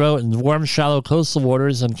known to grow in warm, shallow coastal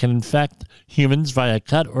waters and can infect humans via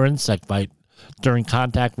cut or insect bite during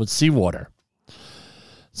contact with seawater.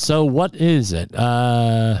 So what is it?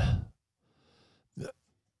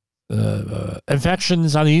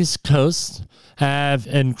 Infections on the East Coast have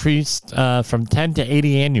increased from 10 to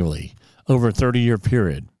 80 annually over a 30-year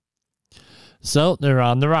period. So they're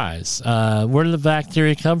on the rise. Where did the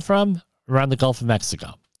bacteria come from? Around the Gulf of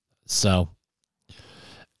Mexico. So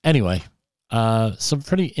anyway, some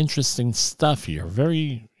pretty interesting stuff here.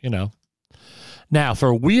 Very, Now,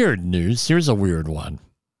 for weird news, here's a weird one.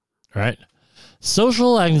 Right?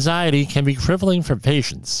 Social anxiety can be crippling for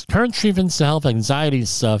patients. Current treatments to help anxiety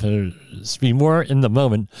sufferers be more in the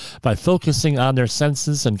moment by focusing on their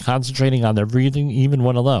senses and concentrating on their breathing even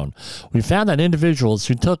when alone. We found that individuals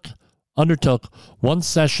who undertook one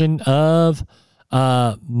session of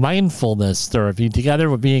mindfulness therapy together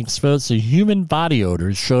with being exposed to human body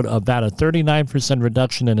odors showed about a 39%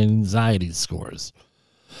 reduction in anxiety scores.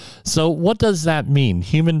 So what does that mean?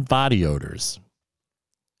 Human body odors.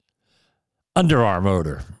 Underarm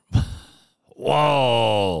odor.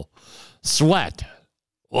 Whoa. Sweat.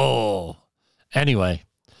 Whoa. Anyway.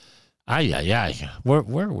 Where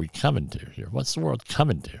are we coming to here? What's the world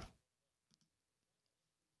coming to?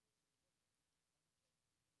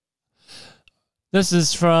 This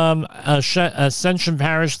is from Ascension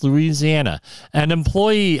Parish, Louisiana. An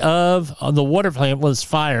employee of the water plant was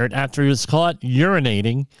fired after he was caught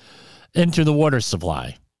urinating into the water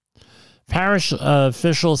supply. Parish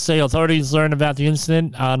officials say authorities learned about the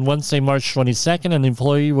incident on Wednesday, March 22nd, and the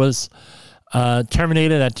employee was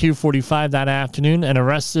terminated at 2:45 that afternoon and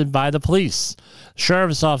arrested by the police. The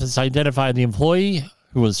sheriff's office identified the employee,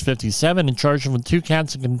 who was 57, and charged him with 2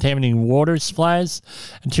 counts of contaminating water supplies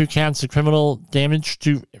and 2 counts of criminal damage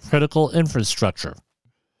to critical infrastructure.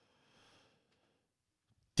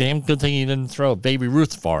 Damn good thing he didn't throw a Baby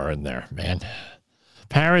Ruth bar in there, man.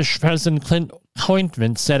 Parish President Clint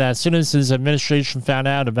Cointman said as soon as his administration found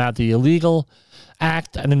out about the illegal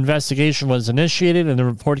act, an investigation was initiated and the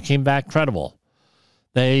report came back credible.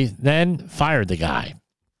 They then fired the guy.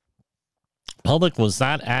 Public was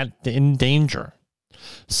not in danger.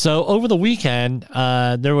 So over the weekend,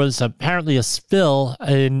 there was apparently a spill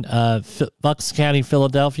in Bucks County,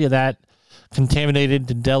 Philadelphia, that contaminated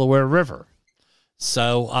the Delaware River.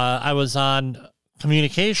 So I was on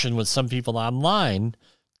communication with some people online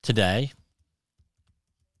today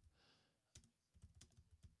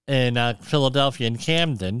in Philadelphia and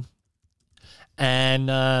Camden, and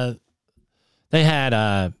they had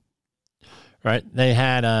a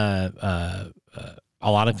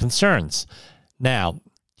lot of concerns. Now,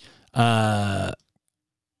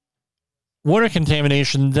 water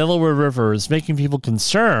contamination in the Delaware River is making people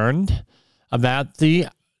concerned about the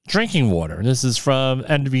drinking water. This is from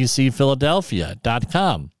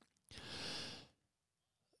NBCPhiladelphia.com.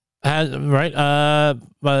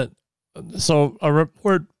 So a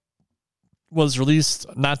report was released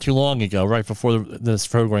not too long ago, right before this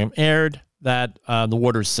program aired, that the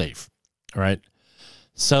water is safe. All right.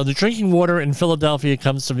 So the drinking water in Philadelphia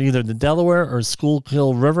comes from either the Delaware or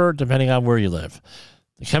Schuylkill River, depending on where you live.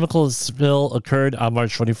 The chemical spill occurred on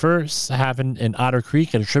March 21st, happened in Otter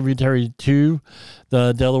Creek, a tributary to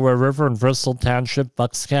the Delaware River in Bristol Township,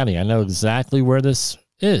 Bucks County. I know exactly where this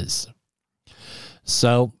is.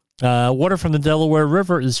 So Water from the Delaware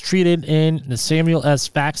River is treated in the Samuel S.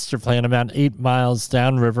 Baxter plant about 8 miles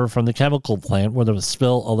downriver from the chemical plant where the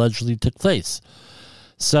spill allegedly took place.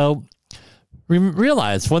 So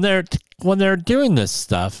realize when they're doing this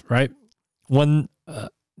stuff, right? When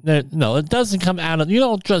no, it doesn't come out of. You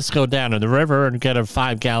don't just go down to the river and get a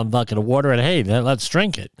 5-gallon bucket of water and hey, let's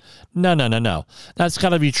drink it. No. That's got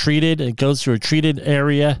to be treated. It goes through a treated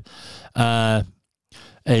area. And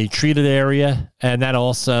that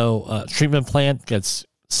also treatment plant gets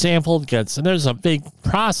sampled, and there's a big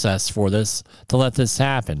process for this to let this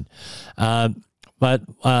happen. But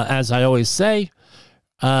as I always say,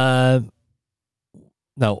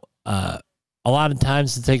 a lot of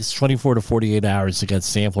times it takes 24 to 48 hours to get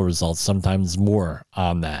sample results, sometimes more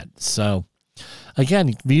on that. So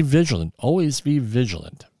again, be vigilant. Always be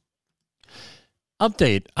vigilant.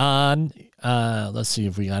 Update on, let's see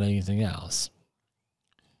if we got anything else.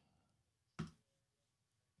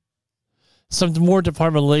 Some more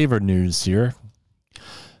Department of Labor news here.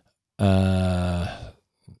 Nope.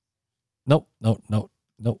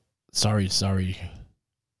 Sorry.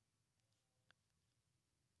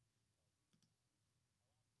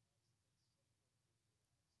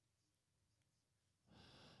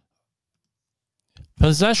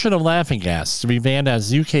 Possession of laughing gas to be banned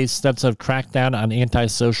as UK steps up crackdown on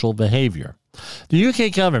antisocial behavior. The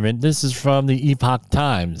UK government, this is from the Epoch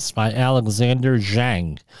Times by Alexander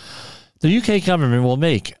Zhang. The UK government will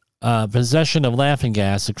make possession of laughing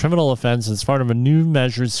gas a criminal offense as part of a new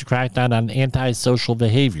measures to crack down on antisocial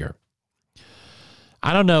behavior.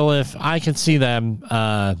 I don't know if I can see them.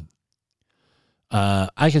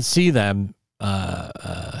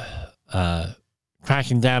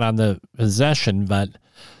 Cracking down on the possession, but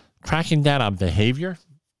cracking down on behavior,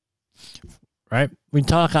 right? We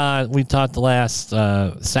talked the last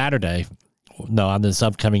Saturday, on this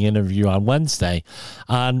upcoming interview on Wednesday,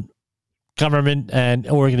 on government and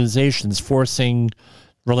organizations forcing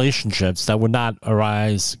relationships that would not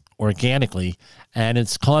arise organically, and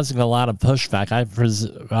it's causing a lot of pushback. I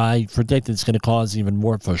predict it's going to cause even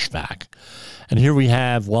more pushback. And here we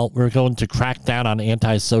have, we're going to crack down on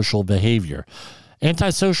antisocial behavior.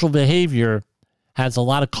 Antisocial behavior has a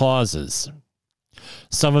lot of causes.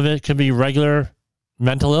 Some of it could be regular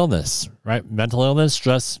mental illness, right? Mental illness,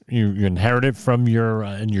 just you inherit it from your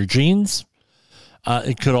in your genes.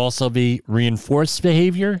 It could also be reinforced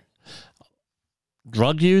behavior.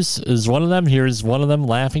 Drug use is one of them. Here's one of them,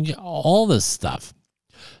 laughing, all this stuff.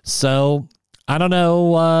 So I don't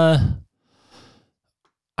know.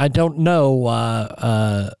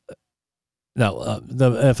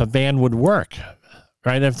 If a ban would work,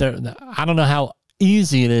 right? I don't know how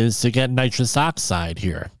easy it is to get nitrous oxide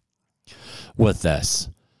here with this,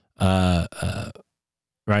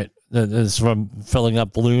 right? This is from filling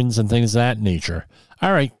up balloons and things of that nature.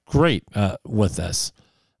 All right, great with this.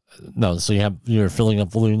 No, so you're filling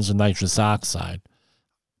up balloons with nitrous oxide.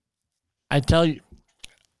 I tell you,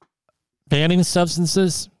 banning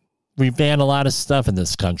substances, we ban a lot of stuff in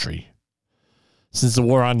this country. Since the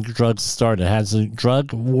war on drugs started, has the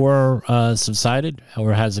drug war subsided,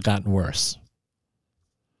 or has it gotten worse?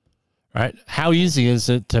 Right? How easy is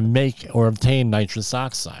it to make or obtain nitrous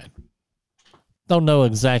oxide? Don't know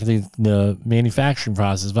exactly the manufacturing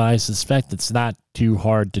process, but I suspect it's not too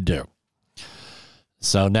hard to do.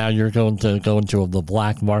 So now you're going to go into the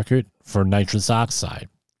black market for nitrous oxide.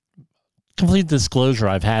 Complete disclosure,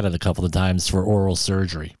 I've had it a couple of times for oral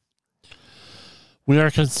surgery. We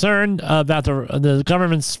are concerned about the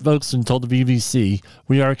government spokesman told the BBC,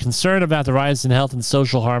 we are concerned about the rise in health and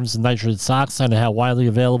social harms of nitrous oxide and how widely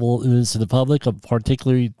available it is to the public,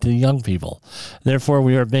 particularly to young people. Therefore,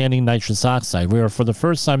 we are banning nitrous oxide. We are for the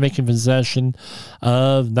first time making possession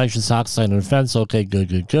of nitrous oxide an offense. Okay,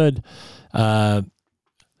 good.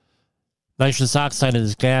 Nitrous oxide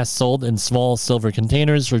is gas sold in small silver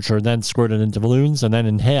containers, which are then squirted into balloons and then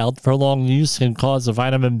inhaled. Prolonged use can cause a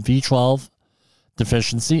vitamin B12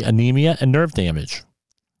 deficiency, anemia, and nerve damage.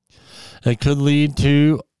 It could lead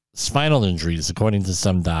to spinal injuries, according to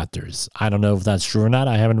some doctors. I don't know if that's true or not.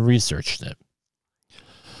 I haven't researched it.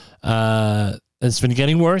 It's been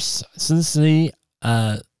getting worse since the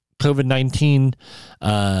COVID-19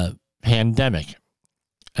 pandemic,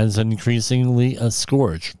 as increasingly a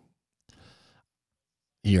scourge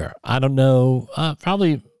here. I don't know.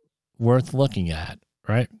 Probably worth looking at,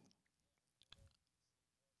 right?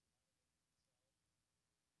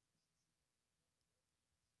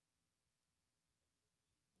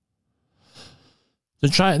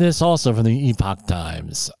 This also from the Epoch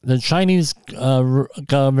Times. The Chinese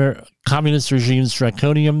communist regime's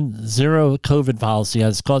draconian zero COVID policy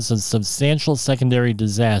has caused a substantial secondary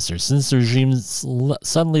disaster. Since the regime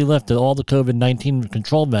suddenly lifted all the COVID-19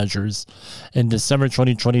 control measures in December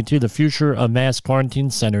 2022, the future of mass quarantine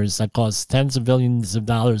centers that cost tens of billions of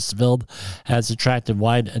dollars to build has attracted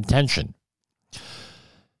wide attention.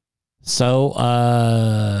 So,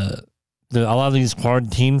 a lot of these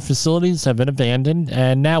quarantine facilities have been abandoned,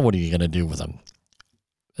 and now what are you going to do with them?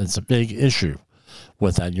 It's a big issue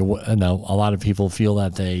with that. You know, a lot of people feel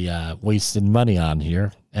that they wasted money on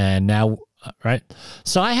here, and now, right?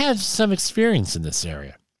 So I have some experience in this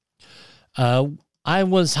area. I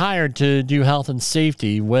was hired to do health and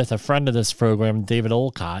safety with a friend of this program, David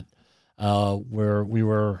Olcott, where we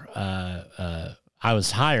were. I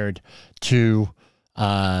was hired to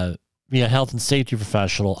be a health and safety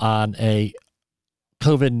professional on a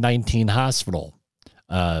COVID-19 hospital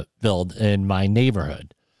build in my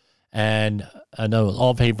neighborhood. And I know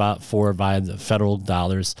all paid for by the federal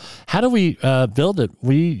dollars. How do we build it?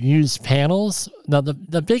 We use panels. Now,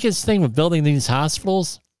 the biggest thing with building these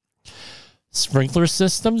hospitals, sprinkler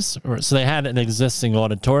systems. So they had an existing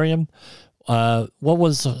auditorium. What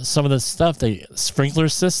was some of the stuff? Sprinkler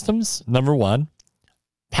systems, number one.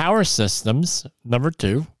 Power systems, number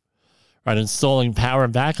two. Right, installing power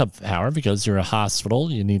and backup power, because you're a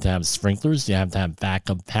hospital. You need to have sprinklers. You have to have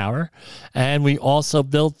backup power. And we also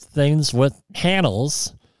built things with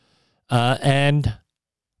panels. And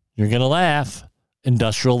you're going to laugh,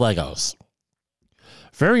 industrial Legos.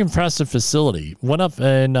 Very impressive facility. Went up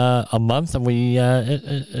in a month, and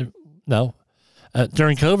during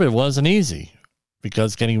COVID, it wasn't easy.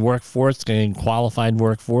 Because getting qualified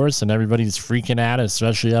workforce, and everybody's freaking out,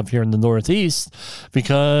 especially up here in the Northeast,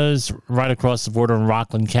 because right across the border in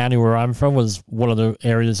Rockland County, where I'm from, was one of the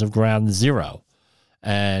areas of ground zero,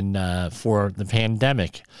 and for the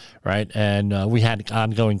pandemic, right? And we had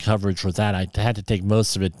ongoing coverage with that. I had to take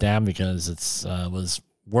most of it down because it wasn't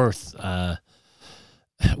worth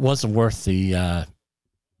the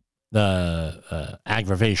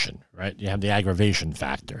aggravation, right? You have the aggravation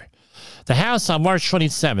factor. The House on March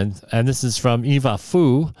 27th, and this is from Eva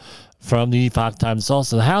Fu from the Epoch Times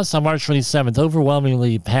also, the House on March 27th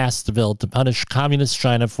overwhelmingly passed the bill to punish Communist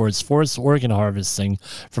China for its forced organ harvesting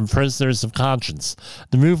from prisoners of conscience.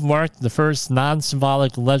 The move marked the first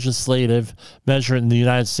non-symbolic legislative measure in the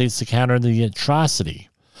United States to counter the atrocity.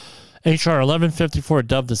 H.R. 1154,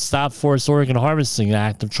 dubbed the Stop Forced Organ Harvesting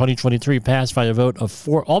Act of 2023, passed by a vote of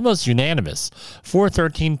almost unanimous,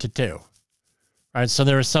 413-2. All right, so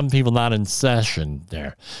there are some people not in session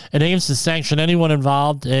there. It aims to sanction anyone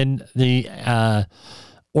involved in the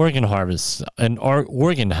organ harvest and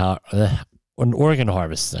organ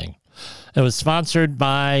harvesting. It was sponsored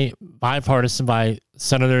bipartisan by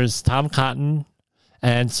Senators Tom Cotton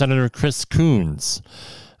and Senator Chris Coons,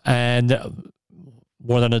 and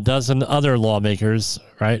more than a dozen other lawmakers,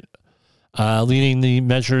 right, leading the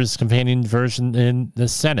measure's companion version in the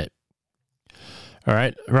Senate. All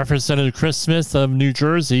right. Representative Chris Smith of New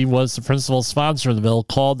Jersey was the principal sponsor of the bill,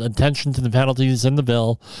 called attention to the penalties in the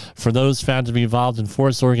bill for those found to be involved in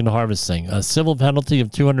forced organ harvesting. A civil penalty of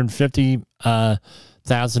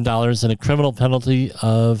 $250,000 and a criminal penalty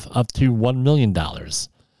of up to $1 million.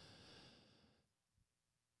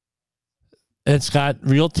 It's got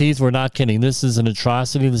real teeth. We're not kidding. This is an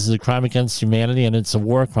atrocity. This is a crime against humanity, and it's a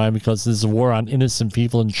war crime because this is a war on innocent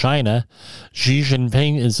people in China. Xi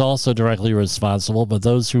Jinping is also directly responsible, but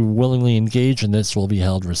those who willingly engage in this will be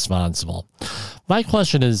held responsible. My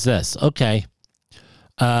question is this. Okay,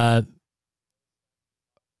 how's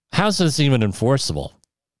this even enforceable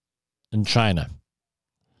in China?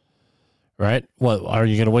 Right? What, are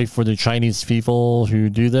you going to wait for the Chinese people who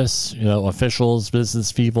do this, officials,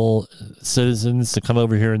 business people, citizens to come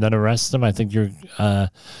over here and then arrest them? I think you're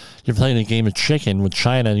playing a game of chicken with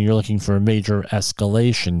China, and you're looking for a major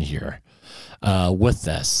escalation here with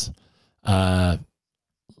this.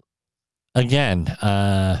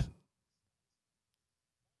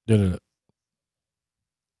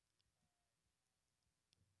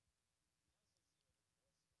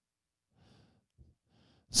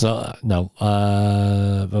 So, no,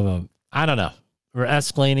 I don't know. We're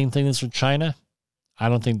escalating things with China. I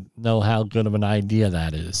don't know how good of an idea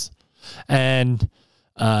that is. And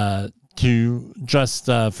to just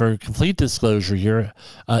for complete disclosure here,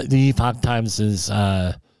 the Epoch Times is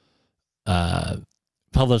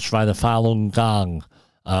published by the Falun Gong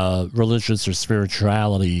religious or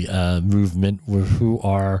spirituality movement, who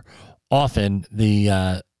are often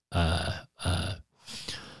the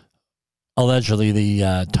allegedly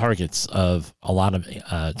the targets of a lot of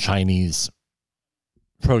Chinese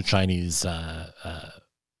pro-Chinese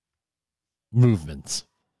movements.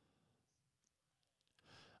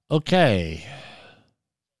 Okay.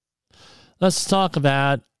 Let's talk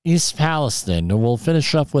about East Palestine. We'll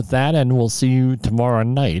finish up with that, and we'll see you tomorrow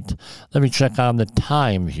night. Let me check on the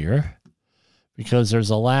time here, because there's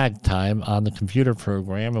a lag time on the computer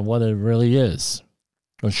program and what it really is.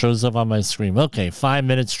 It shows up on my screen. Okay, 5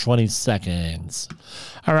 minutes, 20 seconds.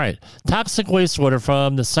 All right. Toxic wastewater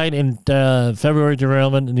from the site in February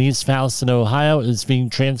derailment in East Palestine, Ohio, is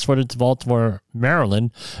being transported to Baltimore,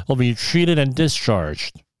 Maryland. Will be treated and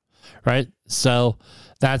discharged. Right? So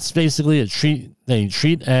that's basically a treat. They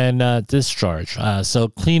treat and discharge. So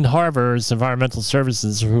Clean Harbors Environmental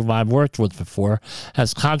Services, whom I've worked with before,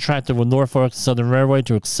 has contracted with Norfolk Southern Railway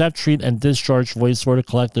to accept, treat, and discharge wastewater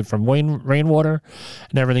collected from rainwater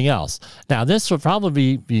and everything else. Now, this would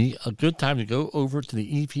probably be a good time to go over to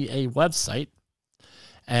the EPA website.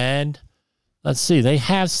 And let's see, they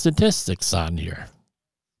have statistics on here.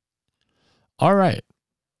 All right.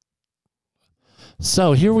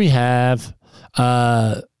 So here we have...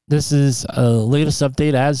 this is a latest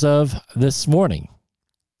update as of this morning.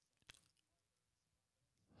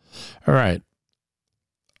 All right.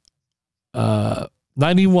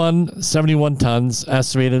 71 tons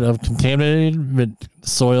estimated of contaminated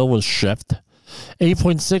soil was shipped.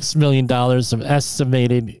 $8.6 million of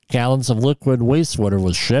estimated gallons of liquid wastewater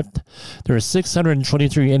was shipped. There are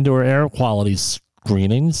 623 indoor air quality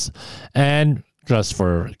screenings, and just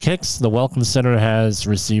for kicks, the Welcome Center has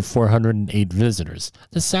received 408 visitors.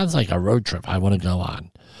 This sounds like a road trip I want to go on,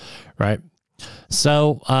 right?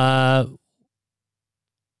 So,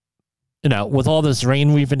 with all this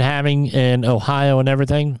rain we've been having in Ohio and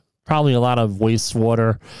everything, probably a lot of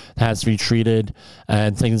wastewater has to be treated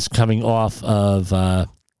and things coming off of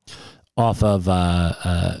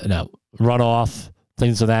runoff,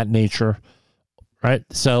 things of that nature, right?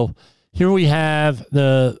 So here we have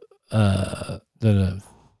the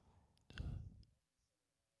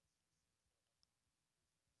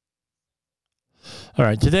all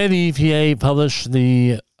right, today the EPA published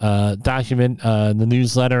the document, the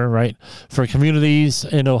newsletter, right, for communities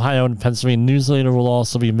in Ohio and Pennsylvania. Newsletter will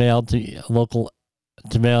also be mailed to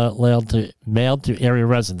area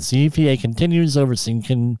residents. The EPA continues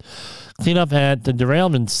overseeing cleanup at the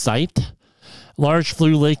derailment site. Large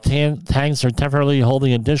flue lake tanks are temporarily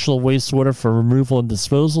holding additional wastewater for removal and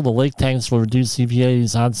disposal. The lake tanks will reduce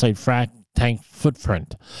EPA's on-site frac tank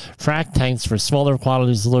footprint. Frac tanks for smaller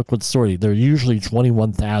quantities of liquid storage. They're usually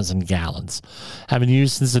 21,000 gallons. Have been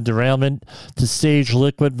used since the derailment to stage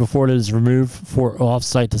liquid before it is removed for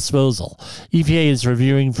off-site disposal. EPA is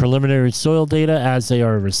reviewing preliminary soil data as they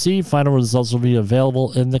are received. Final results will be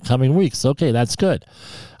available in the coming weeks. Okay, that's good.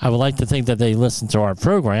 I would like to think that they listen to our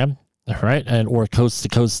program. Right, or Coast to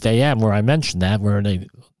Coast AM, where I mentioned that, where they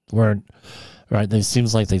weren't, right, it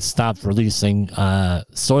seems like they stopped releasing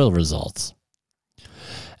soil results.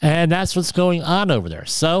 And that's what's going on over there.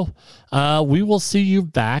 So we will see you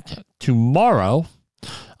back tomorrow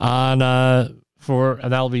and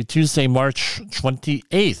that'll be Tuesday, March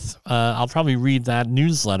 28th. I'll probably read that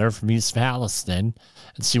newsletter from East Palestine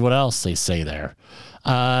and see what else they say there.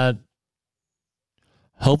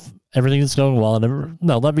 Hope everything is going well. And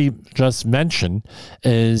let me just mention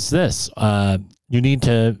is this. You need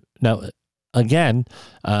to,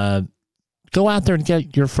 go out there and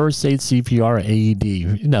get your first aid CPR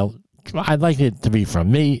AED. I'd like it to be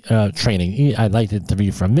from me, training. I'd like it to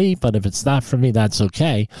be from me, but if it's not from me, that's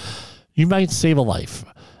okay. You might save a life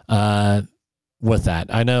with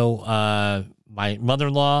that. I know my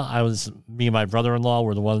mother-in-law, me and my brother-in-law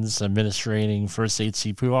were the ones administrating first aid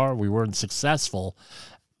CPR. We weren't successful,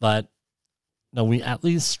 but we at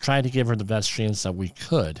least tried to give her the best chance that we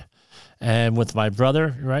could. And with my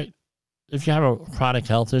brother, right, if you have a chronic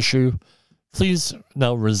health issue, please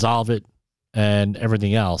resolve it and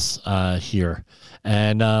everything else here.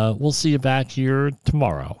 And we'll see you back here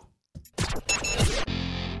tomorrow.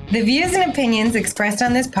 The views and opinions expressed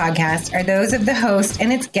on this podcast are those of the host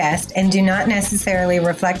and its guest and do not necessarily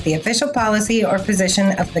reflect the official policy or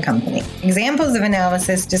position of the company. Examples of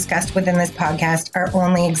analysis discussed within this podcast are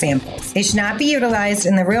only examples. They should not be utilized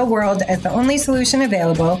in the real world as the only solution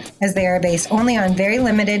available, as they are based only on very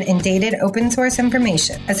limited and dated open source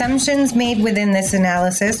information. Assumptions made within this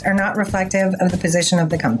analysis are not reflective of the position of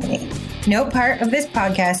the company. No part of this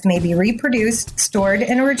podcast may be reproduced, stored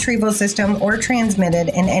in a retrieval system, or transmitted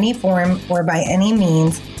in any form or by any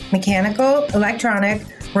means, mechanical, electronic,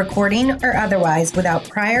 recording, or otherwise, without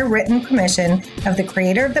prior written permission of the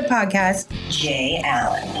creator of the podcast, Jay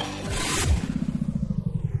Allen.